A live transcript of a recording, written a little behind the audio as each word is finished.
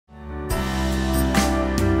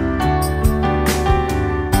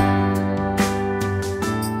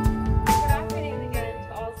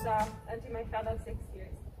fellow 6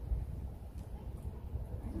 years.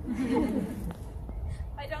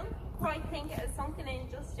 I don't quite think it has sunken in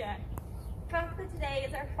just yet. The fact that today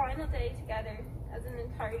is our final day together as an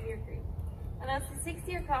entire year group, and as the 6th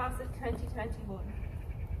year class of 2021.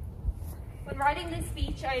 When writing this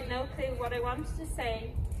speech, I had no clue what I wanted to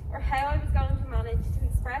say or how I was going to manage to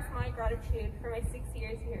express my gratitude for my 6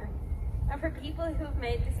 years here, and for people who have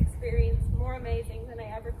made this experience more amazing than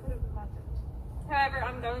I ever could have imagined. However,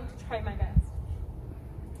 I'm going to try my best.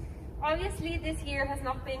 Obviously, this year has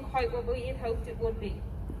not been quite what we had hoped it would be,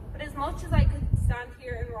 but as much as I could stand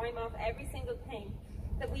here and rhyme off every single thing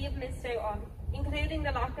that we have missed out on, including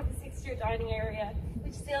the lack of a 6-year dining area,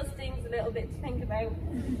 which still stings a little bit to think about,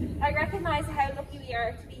 I recognise how lucky we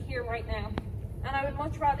are to be here right now, and I would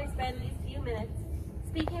much rather spend these few minutes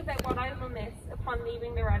speaking about what I will miss upon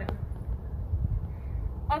leaving Loretto.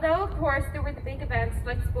 Although, of course, there were the big events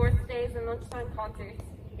like sports days and lunchtime concerts,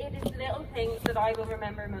 it is the little things that I will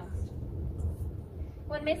remember most.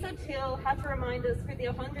 When Miss O'Toole had to remind us for the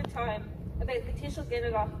 100th time about the Tishel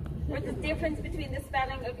Ginnegach, or the difference between the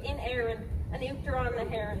spelling of in Éireann and Uachtaráin na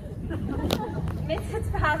hÉireann. Miss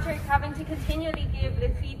Fitzpatrick having to continually give the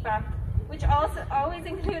feedback, which also always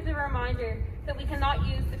includes a reminder that we cannot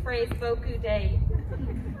use the phrase beaucoup day.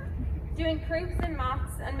 Doing proofs in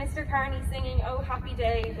maths and Mr. Carney singing Oh Happy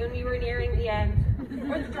Day when we were nearing the end,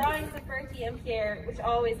 or the drawings of Bertie and Pierre, which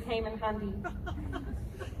always came in handy.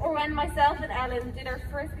 Or when myself and Ellen did our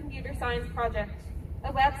first computer science project,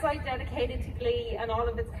 a website dedicated to Glee and all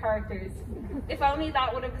of its characters. If only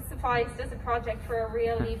that would have sufficed as a project for a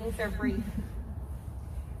real Leaving Cert brief.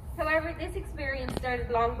 However, this experience started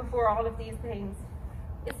long before all of these things.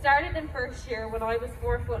 It started in first year when I was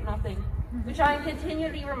 4 foot nothing, which I am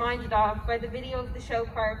continually reminded of by the video of the show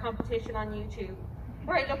choir competition on YouTube,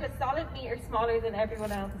 where I look a solid metre smaller than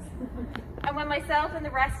everyone else. And when myself and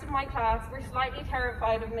the rest of my class were slightly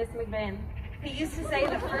terrified of Miss McVin, who used to say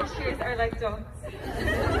that first years are like ducks.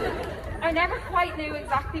 I never quite knew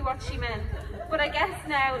exactly what she meant, but I guess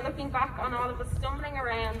now, looking back on all of us stumbling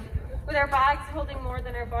around, with our bags holding more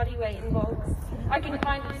than our body weight in bulks, I can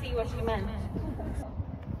kind of see what she meant.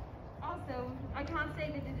 Also, I can't say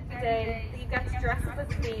that it is a day that you get to dress up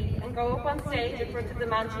as me and go up on stage in front of the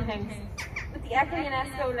Mansion House, with the Echo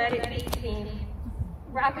UNESCO Let It Be theme,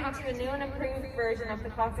 rapping to a new and improved version of the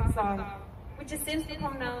classic song, which has since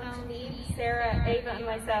become known to me, Sarah, Ava and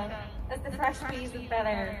myself as the Fresh Bees of Bel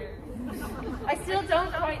Air. I still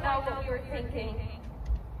don't quite know what we were thinking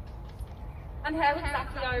and how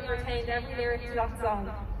exactly I retained every lyric to that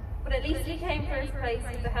song, but at least we came first place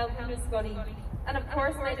with the help of Miss Scully, and of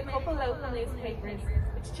course made a couple local newspapers,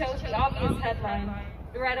 which chose the obvious headline,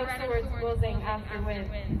 Loretto Swords buzzing after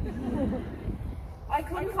win. I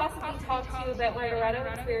couldn't possibly talk to you about my Loretto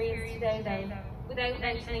experience today though, without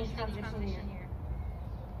mentioning transition year.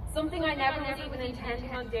 Something I never was even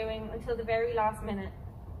intending on doing until the very last minute,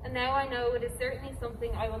 and now I know it is certainly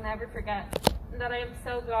something I will never forget, and that I am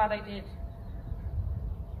so glad I did.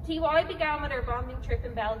 TY began with our bonding trip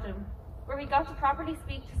in Belgium, where we got to properly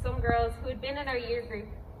speak to some girls who had been in our year group,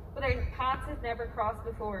 but our paths had never crossed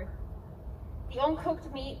before. The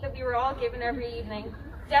uncooked meat that we were all given every evening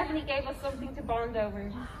definitely gave us something to bond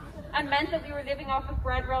over, and meant that we were living off of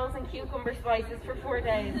bread rolls and cucumber slices for 4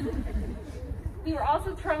 days. We were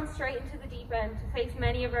also thrown straight into the deep end to face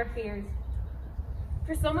many of our fears.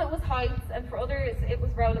 For some it was heights, and for others it was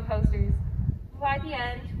roller coasters. But by the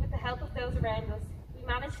end, with the help of those around us, we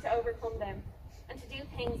managed to overcome them, and to do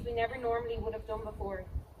things we never normally would have done before.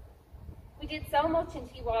 We did so much in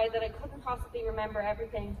TY that I couldn't possibly remember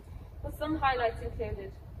everything, but some highlights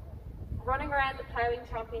included running around the ploughing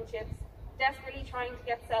championships, desperately trying to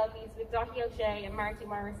get selfies with Dottie O'Shea and Marty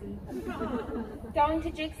Morrissey, going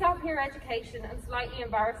to Jigsaw Peer Education and slightly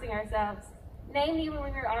embarrassing ourselves, namely when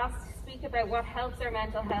we were asked to speak about what helps our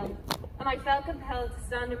mental health, and I felt compelled to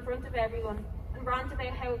stand in front of everyone and rant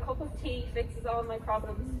about how a cup of tea fixes all my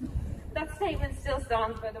problems. That statement still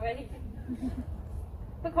stands, by the way.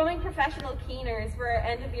 Becoming professional keeners for our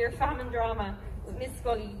end-of-year famine drama with Miss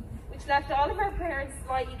Scully, which left all of our parents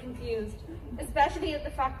slightly confused, especially at the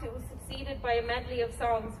fact it was succeeded by a medley of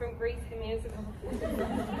songs from Grease the musical.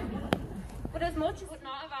 But as much as I would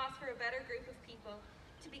not have asked for a better group of people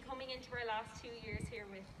to be coming into our last 2 years here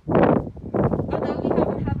with. Although we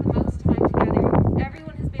haven't had the most time together,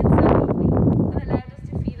 everyone has been so lovely and allowed us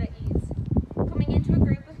to feel at ease, coming into a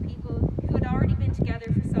group of people who had already been together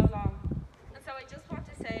for so long. And so I just want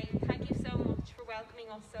to say thank you so much for welcoming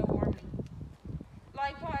us so warmly.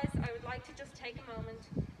 Likewise, I would like to just take a moment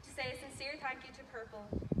to say a sincere thank you to Purple,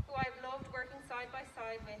 who I have loved working side by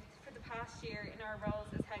side with for the past year in our roles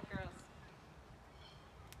as head girls.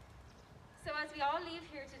 So as we all leave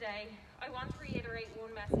here today, I want to reiterate one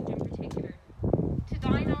message in particular. To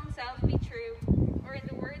thine own self be true, or in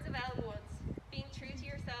the words of Elle Woods, being true to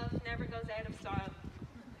yourself never goes out of style.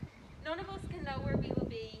 None of us can know where we will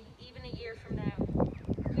be even a year from now.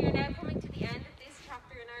 We are now coming to the end of this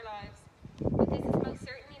chapter in our lives, but this is most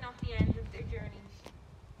certainly not the end of their journey.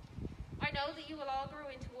 I know that you will all grow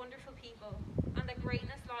into wonderful people, and that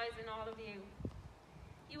greatness lies in all of you.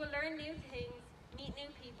 You will learn new things, meet new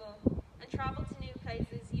people, and travel to new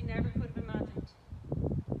places you never could have imagined.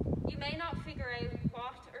 You may not figure out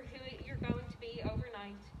what or who you're going to be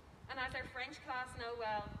overnight, and as our French class know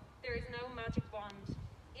well, there is no magic wand.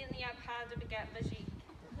 Il n'y a pas de baguette magique.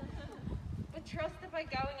 But trust that by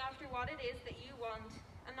going after what it is that you want,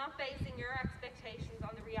 and not basing your expectations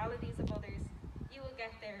on the realities of others, you will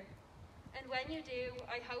get there. And when you do,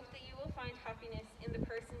 I hope that you will find happiness in the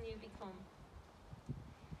person you become.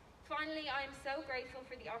 Finally, I am so grateful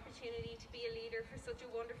for the opportunity to be a leader for such a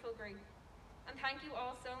wonderful group. And thank you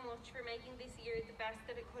all so much for making this year the best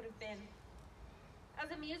that it could have been.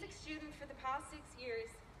 As a music student for the past 6 years,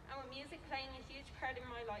 and with music playing a huge part in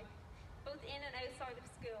my life, both in and outside of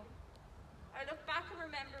school, I look back and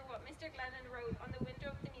remember what Mr. Glennon wrote on the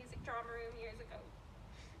window of the music drama room years ago.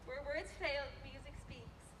 Where words fail, music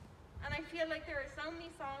speaks. And I feel like there are so many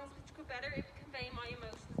songs which could better convey my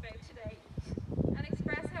emotions about today, and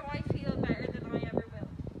express how I feel better than I ever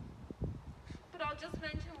will. But I'll just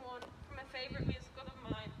mention one from a favourite musical of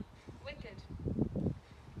mine, Wicked.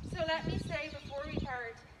 So let me say before we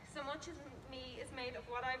part, so much of me is made of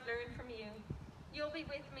what I've learned from you. You'll be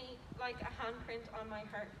with me like a handprint on my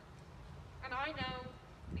heart. And I know,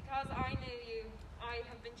 because I knew you, I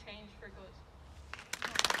have been changed for good.